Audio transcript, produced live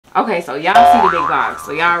Okay, so y'all see the big box,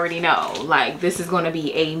 so y'all already know, like, this is gonna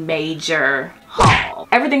be a major haul.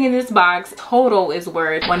 Everything in this box total is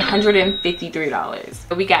worth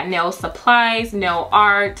 $153. We got nail supplies, nail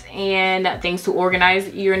art, and things to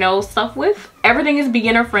organize your nail stuff with. Everything is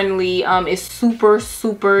beginner friendly. It's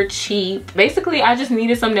super cheap. Basically, I just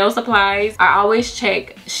needed some nail supplies. I always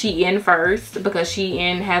check Shein first because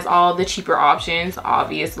Shein has all the cheaper options,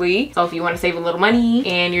 obviously. So if you want to save a little money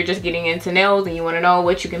and you're just getting into nails and you want to know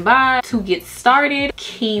what you can buy to get started,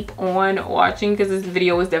 keep on watching because this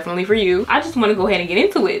video is definitely for you. I just want to go ahead and get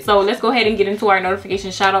into it. So let's go ahead and get into our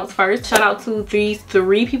notification shout outs first. Shout out to these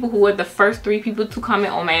 3 people who were the first 3 people to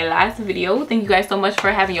comment on my last video. Thank you guys so much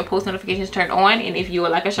for having your post notifications turned on. And if you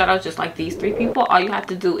would like a shout out just like these 3 people, all you have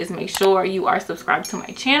to do is make sure you are subscribed to my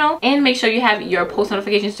channel and make sure you have your post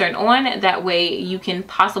notifications turned on. That way you can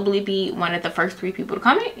possibly be one of the first 3 people to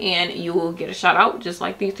comment and you will get a shout out just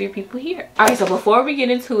like these 3 people here. All right, so before we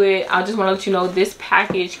get into it, I just want to let you know this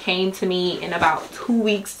package came to me in about 2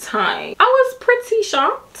 weeks time. I was pretty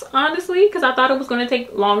shocked, honestly, because I thought it was going to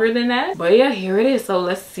take longer than that, but yeah, here it is. So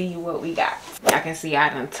let's see what we got. I can see I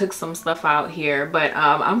done took some stuff out here, but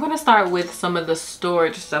I'm gonna start with some of the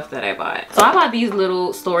storage stuff that I bought. So I bought these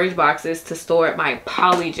little storage boxes to store my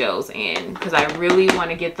polygels in because I really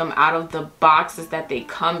want to get them out of the boxes that they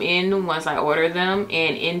come in once I order them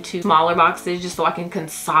and into smaller boxes just so I can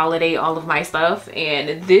consolidate all of my stuff.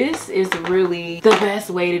 And this is really the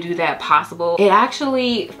best way to do that possible. It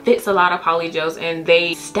actually fits a lot of polygels and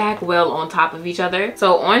they stack well on top of each other.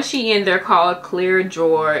 So on Shein, they're called clear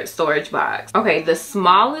drawer storage box. Okay, the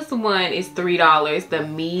smallest one is $3, the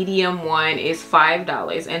medium one is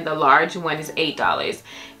 $5, and the large one is $8.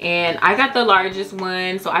 And I got the largest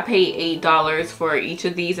one, so I paid $8 for each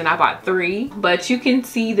of these and I bought 3. But you can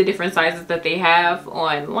see the different sizes that they have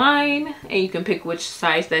online and you can pick which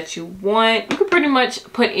size that you want. You can pretty much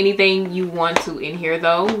put anything you want to in here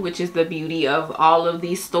though, which is the beauty of all of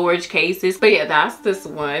these storage cases. But yeah, that's this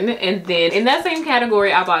one. And then in that same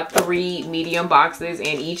category, I bought 3 medium boxes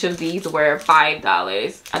and each of these were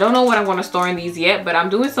 $5. I don't know what I'm going to store in these yet, but I'm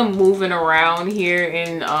doing some moving around here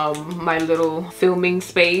in my little filming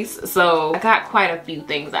space. So I got quite a few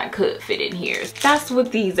things I could fit in here. That's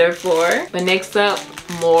what these are for. But next up,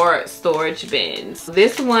 more storage bins.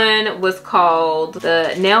 This one was called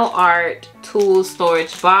the Nail Art Tool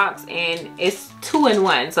Storage Box and it's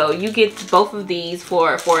 2-in-1, so you get both of these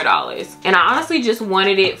for $4. And I honestly just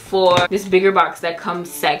wanted it for this bigger box that comes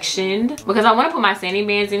sectioned because I want to put my sanding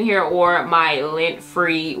bands in here or my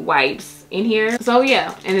lint-free wipes in here. So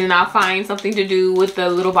yeah, and then I'll find something to do with the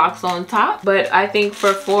little box on top. But I think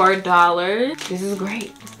for $4, this is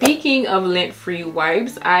great. Speaking of lint-free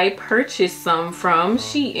wipes, I purchased some from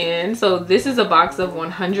Shein. So this is a box of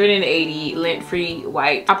 180 lint-free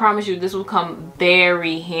wipes. I promise you this will come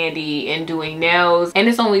very handy in doing nails, and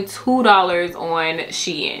it's only $2 on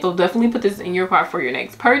Shein. So definitely put this in your cart for your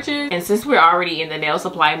next purchase. And since we're already in the nail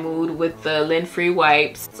supply mood with the lint-free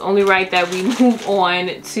wipes, it's only right that we move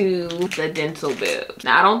on to the dental bibs.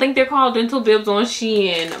 Now I don't think they're called dental bibs on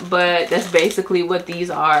Shein, but that's basically what these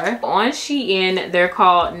are. On Shein, they're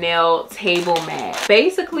called nail table mat.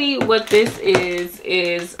 Basically what this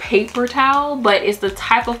is paper towel, but it's the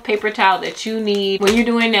type of paper towel that you need when you're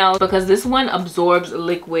doing nails because this one absorbs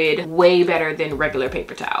liquid way better than regular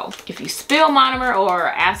paper towel. If you spill monomer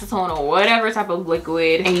or acetone or whatever type of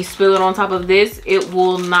liquid and you spill it on top of this, it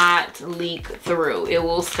will not leak through. It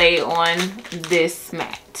will stay on this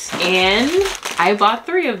mat. And I bought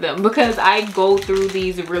 3 of them because I go through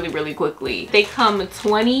these really quickly. They come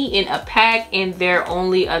 20 in a pack and they're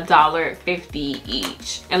only $1.50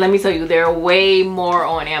 each. And let me tell you, they're way more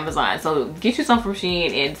on Amazon. So get you some from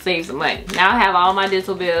Shein and save some money. Now I have all my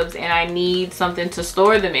dental bibs and I need something to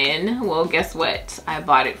store them in. Well, guess what? I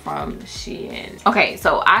bought it from Shein. Okay,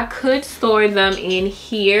 so I could store them in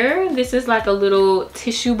here. This is like a little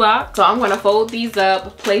tissue box. So I'm gonna fold these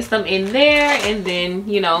up, place them in there, and then,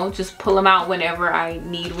 you know, just pull them out whenever I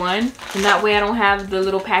need one. And that way I don't have the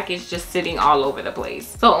little package just sitting all over the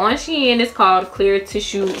place. So on Shein, it's called Clear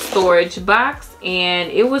Tissue Storage Box. And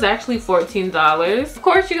it was actually $14. Of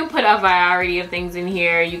course, you can put a variety of things in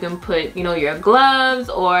here. You can put, you know, your gloves,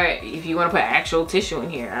 or if you want to put actual tissue in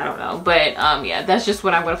here, I don't know. But yeah, that's just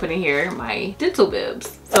what I'm going to put in here, my dental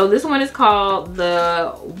bibs. So this one is called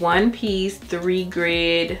the 1-piece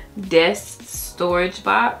 3-grid desk storage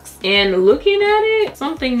box. And looking at it,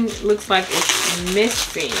 something looks like it's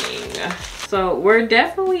missing. So we're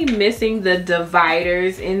definitely missing the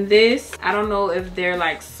dividers in this. I don't know if they're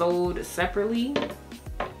like sold separately.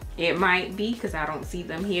 It might be because I don't see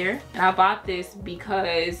them here. And I bought this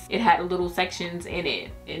because it had little sections in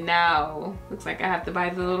it. And now looks like I have to buy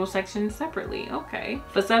the little sections separately. Okay.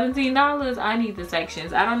 For $17, I need the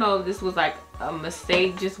sections. I don't know if this was like a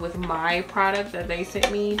mistake just with my product that they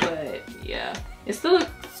sent me, but yeah. It's still a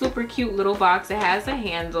super cute little box. It has a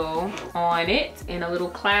handle on it and a little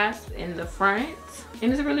clasp in the front.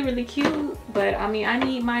 And it's really, really cute. But I mean, I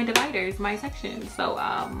need my dividers, my sections. So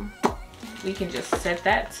we can just set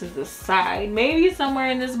that to the side. Maybe somewhere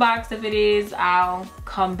in this box, if it is, I'll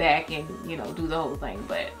come back and, you know, do the whole thing,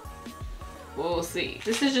 but we'll see.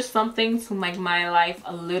 This is just something to make my life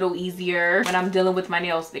a little easier when I'm dealing with my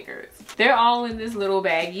nail stickers. They're all in this little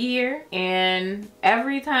bag here, and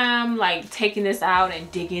every time like taking this out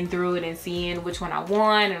and digging through it and seeing which one I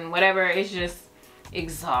want and whatever, it's just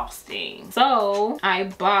exhausting. So I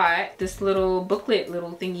bought this little booklet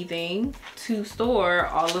little thingy thing to store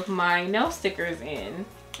all of my nail stickers in,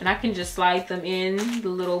 and I can just slide them in the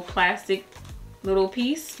little plastic little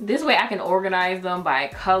piece. This way I can organize them by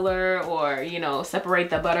color, or, you know, separate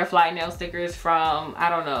the butterfly nail stickers from, I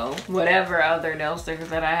don't know, whatever other nail stickers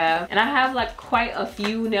that I have. And I have like quite a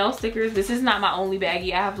few nail stickers. This is not my only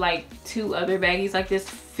baggie. I have like 2 other baggies like this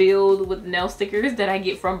filled with nail stickers that I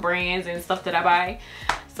get from brands and stuff that I buy.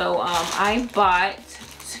 So I bought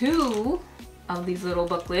 2 of these little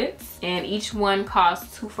booklets, and each one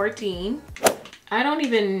costs $2.14. I don't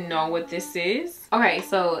even know what this is. Okay,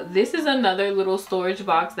 so this is another little storage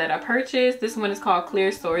box that I purchased. This one is called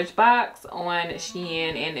Clear Storage Box on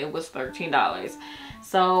Shein, and it was $13.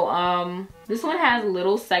 So this one has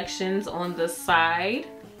little sections on the side,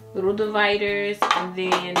 little dividers, and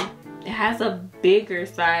then it has a bigger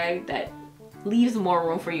side that leaves more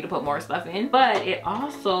room for you to put more stuff in. But it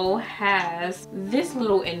also has this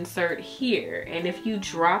little insert here, and if you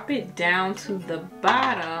drop it down to the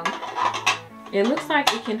bottom, it looks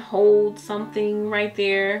like it can hold something right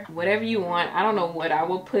there, whatever you want. I don't know what I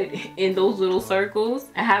will put in those little circles.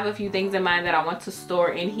 I have a few things in mind that I want to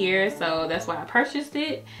store in here, so that's why I purchased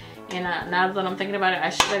it. And now that I'm thinking about it,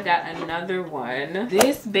 I should have got another one.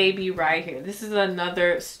 This baby right here, this is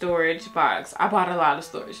another storage box. I bought a lot of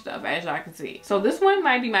storage stuff, as y'all can see. So this one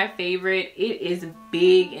might be my favorite. It is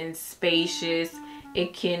big and spacious.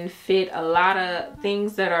 It can fit a lot of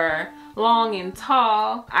things that are long and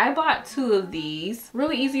tall. I bought 2 of these.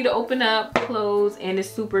 Really easy to open up, close, and it's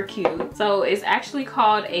super cute. So it's actually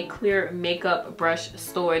called a clear makeup brush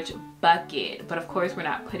storage bucket. But of course, we're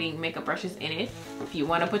not putting makeup brushes in it. If you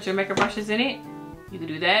want to put your makeup brushes in it, you can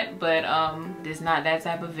do that, but this is not that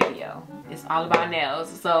type of video. It's all about nails.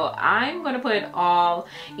 So I'm gonna put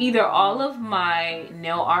either all of my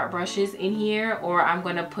nail art brushes in here, or I'm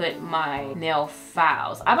gonna put my nail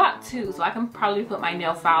files. I bought 2, so I can probably put my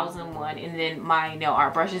nail files in one and then my nail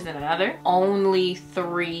art brushes in another. Only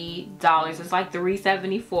 $3. It's like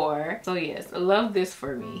 $3.74. So yes, I love this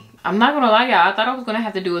for me. I'm not gonna lie, y'all, I thought I was gonna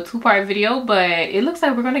have to do a 2-part video, but it looks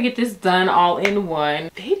like we're gonna get this done all in one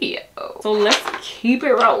video. So let's keep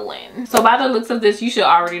it rolling. So by the looks of this, you should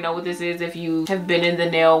already know what this is if you have been in the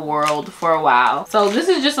nail world for a while. So this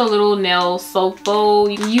is just a little nail soak bowl.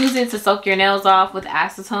 You can use it to soak your nails off with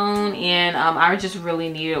acetone, and I just really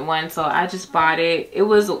needed one, so I just bought it. It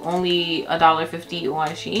was only $1.50 on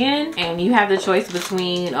Shein, and you have the choice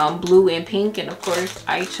between blue and pink, and of course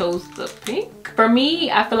I chose the pink. For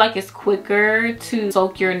me, I feel like it's quicker to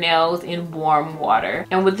soak your nails in warm water,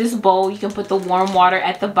 and with this bowl you can put the warm water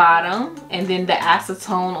at the bottom and then the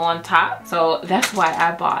acetone on top. So that's why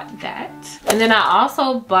I bought that. And then I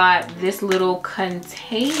also bought this little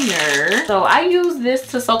container. So I use this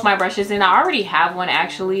to soak my brushes in. I already have one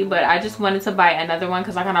actually, but I just wanted to buy another one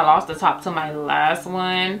because I kind of lost the top to my last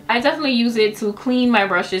one. I definitely use it to clean my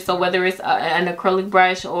brushes. So whether it's an acrylic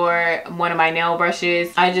brush or one of my nail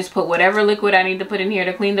brushes, I just put whatever liquid I need to put in here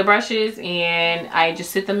to clean the brushes, and I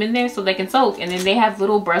just sit them in there so they can soak. And then they have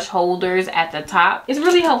little brush holders at the top. It's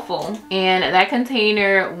really helpful. And that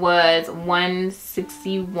container was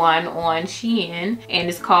 $1.61 on Shein, and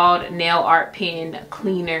it's called Nail Art Pen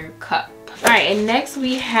Cleaner Cup. All right, and next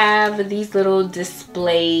we have these little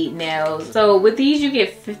display nails. So with these you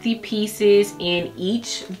get 50 pieces in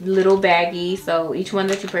each little baggie. So each one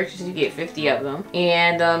that you purchase, you get 50 of them,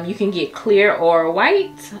 and you can get clear or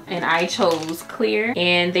white, and I chose clear,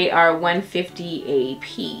 and they are $1.50 a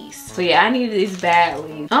piece. So yeah, I needed these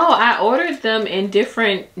badly. Oh, I ordered them in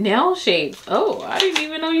different nail shapes. Oh, I didn't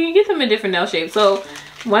even know you can get them in different nail shapes. So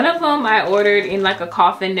One of them I ordered in like a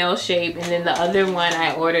coffin nail shape, and then the other one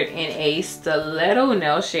I ordered in a stiletto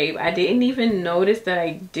nail shape. I didn't even notice that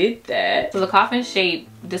I did that. So the coffin shape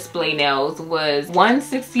display nails was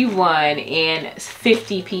 $161 and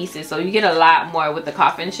 50 pieces, so you get a lot more with the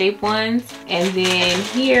coffin shape ones. And then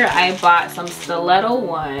here I bought some stiletto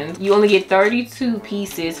ones. You only get 32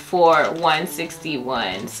 pieces for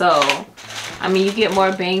 $161, so I mean you get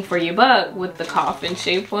more bang for your buck with the coffin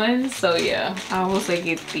shape ones. So yeah, I will say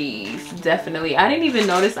get these definitely. I didn't even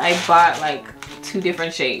notice I bought like 2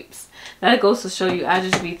 different shapes. That goes to show you I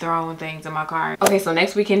just be throwing things in my cart. Okay, so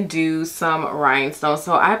next we can do some rhinestones.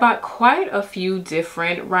 So I bought quite a few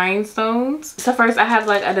different rhinestones. So first I have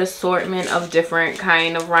like an assortment of different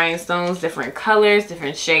kind of rhinestones, different colors,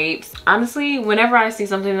 different shapes. Honestly, whenever I see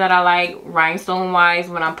something that I like rhinestone wise,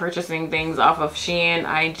 when I'm purchasing things off of Shein,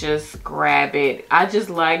 I just grab it. I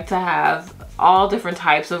just like to have all different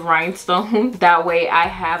types of rhinestones. That way I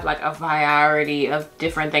have like a variety of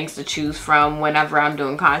different things to choose from whenever I'm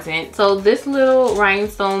doing content. So this little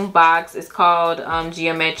rhinestone box is called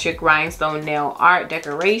Geometric Rhinestone Nail Art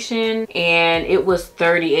Decoration, and it was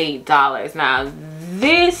 $38. Now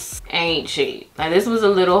this ain't cheap. Now this was a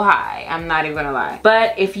little high, I'm not even gonna lie.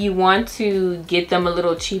 But if you want to get them a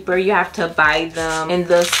little cheaper, you have to buy them in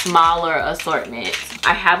the smaller assortment.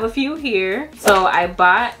 I have a few here. So I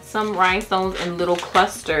bought some rhinestones in little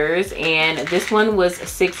clusters, and this one was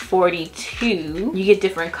 $6.42. You get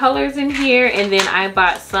different colors in here, and then I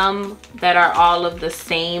bought some that are all of the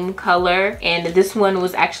same color, and this one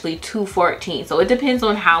was actually $2.14. So it depends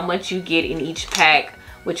on how much you get in each pack,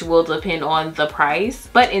 which will depend on the price.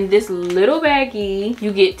 But in this little baggie,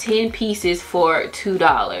 you get 10 pieces for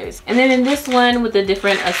 $2. And then in this one with a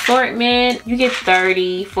different assortment, you get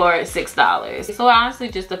 30 for $6. So it honestly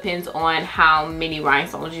just depends on how many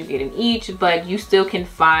rhinestones you get in each, but you still can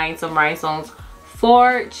find some rhinestones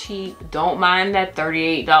for cheap. Don't mind that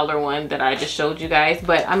 $38 one that I just showed you guys,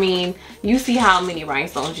 but I mean, you see how many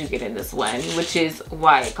rhinestones you get in this one, which is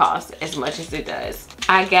why it costs as much as it does.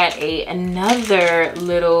 I got another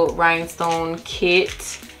little rhinestone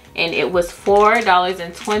kit, and it was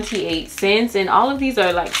 $4.28, and all of these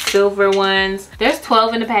are like silver ones. There's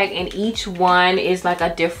 12 in the pack, and each one is like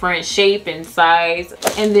a different shape and size.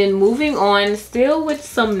 And then moving on, still with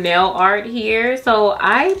some nail art here. So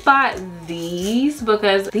I bought these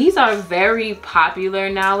because these are very popular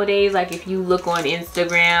nowadays. Like if you look on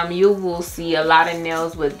Instagram, you will see a lot of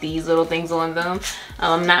nails with these little things on them.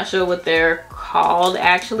 I'm not sure what they're called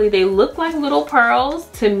actually. They look like little pearls.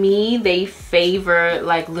 To me, they favor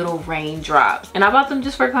like little raindrops, and I bought them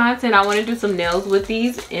just for content. I want to do some nails with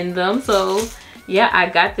these in them, so yeah, I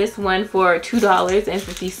got this one for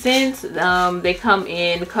 $2.50. They come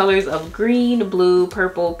in colors of green, blue,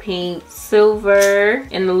 purple, pink, silver,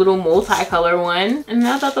 and the little multicolor one. And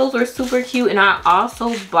I thought those were super cute. And I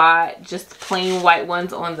also bought just plain white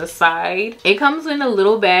ones on the side. It comes in a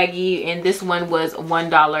little baggie, and this one was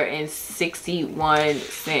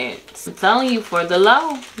 $1.61. I'm telling you, for the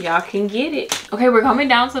low, y'all can get it. Okay, we're coming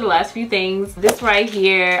down to the last few things. This right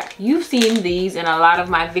here, you've seen these in a lot of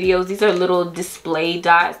my videos. These are little display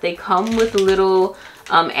dots. They come with little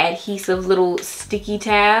adhesive little sticky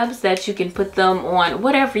tabs that you can put them on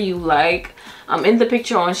whatever you like. In the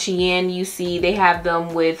picture on Shein, you see they have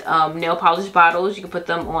them with nail polish bottles. You can put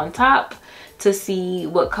them on top to see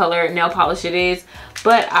what color nail polish it is,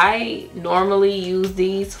 but I normally use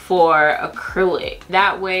these for acrylic.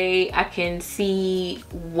 That way I can see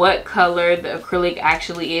what color the acrylic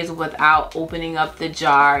actually is without opening up the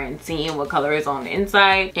jar and seeing what color is on the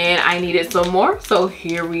inside. And I needed some more, so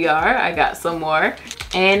here we are. I got some more,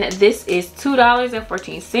 and this is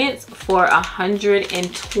 $2.14 for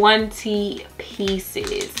 120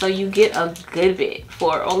 pieces, so you get a good bit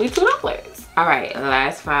for only $2. All right,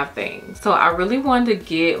 last 5 things. So I really wanted to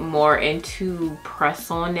get more into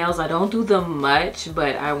press-on nails. I don't do them much,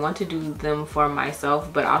 but I want to do them for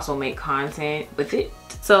myself, but also make content with it.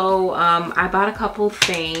 So I bought a couple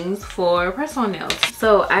things for press-on nails.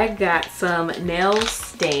 So I got some nail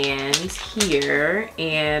stands here,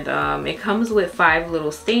 and it comes with 5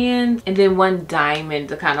 little stands and then 1 diamond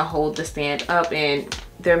to kind of hold the stand up, and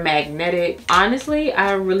they're magnetic. Honestly,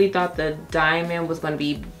 I really thought the diamond was going to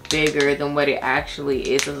be bigger than what it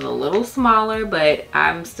actually is. It's a little smaller, but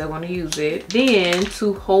I'm still going to use it. Then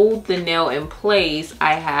to hold the nail in place,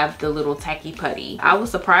 I have the little tacky putty. I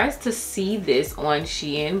was surprised to see this on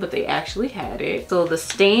Shein, but they actually had it. So the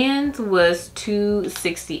stand was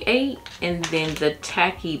 $2.68, and then the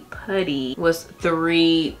tacky putty was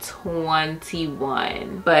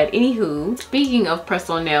 $3.21. But anywho, speaking of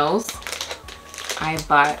press-on nails, I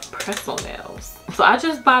bought press-on nails. So I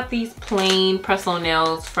just bought these plain press-on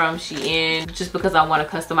nails from Shein just because I want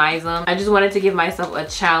to customize them. I just wanted to give myself a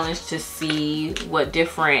challenge to see what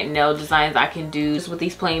different nail designs I can do just with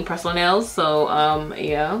these plain press-on nails. So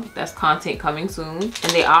yeah, that's content coming soon.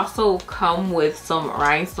 And they also come with some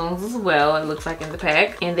rhinestones as well, it looks like in the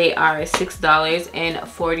pack, and they are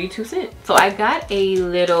 $6.42. So I got a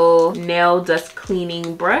little nail dust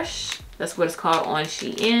cleaning brush. That's what it's called on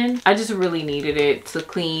Shein. I just really needed it to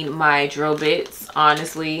clean my drill bits,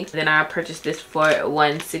 honestly. Then I purchased this for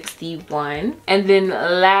 $161. And then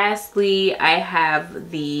lastly, I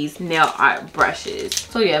have these nail art brushes.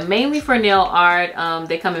 So yeah, mainly for nail art.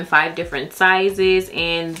 They come in 5 different sizes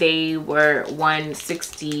and they were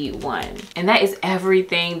 $161. And that is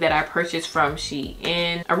everything that I purchased from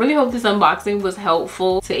Shein. I really hope this unboxing was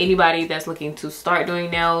helpful to anybody that's looking to start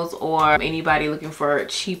doing nails or anybody looking for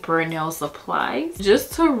cheaper nail supplies.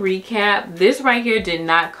 Just to recap, this right here did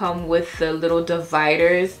not come with the little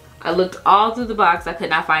dividers. I looked all through the box, I could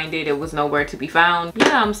not find it. It was nowhere to be found.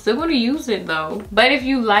 Yeah, I'm still going to use it though. But if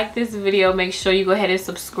you like this video, make sure you go ahead and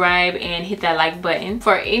subscribe and hit that like button.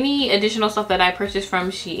 For any additional stuff that I purchased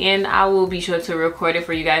from Shein, I will be sure to record it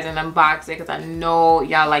for you guys and unbox it because I know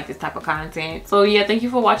y'all like this type of content. So yeah, thank you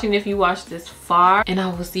for watching if you watched this far, and I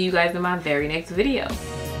will see you guys in my very next video.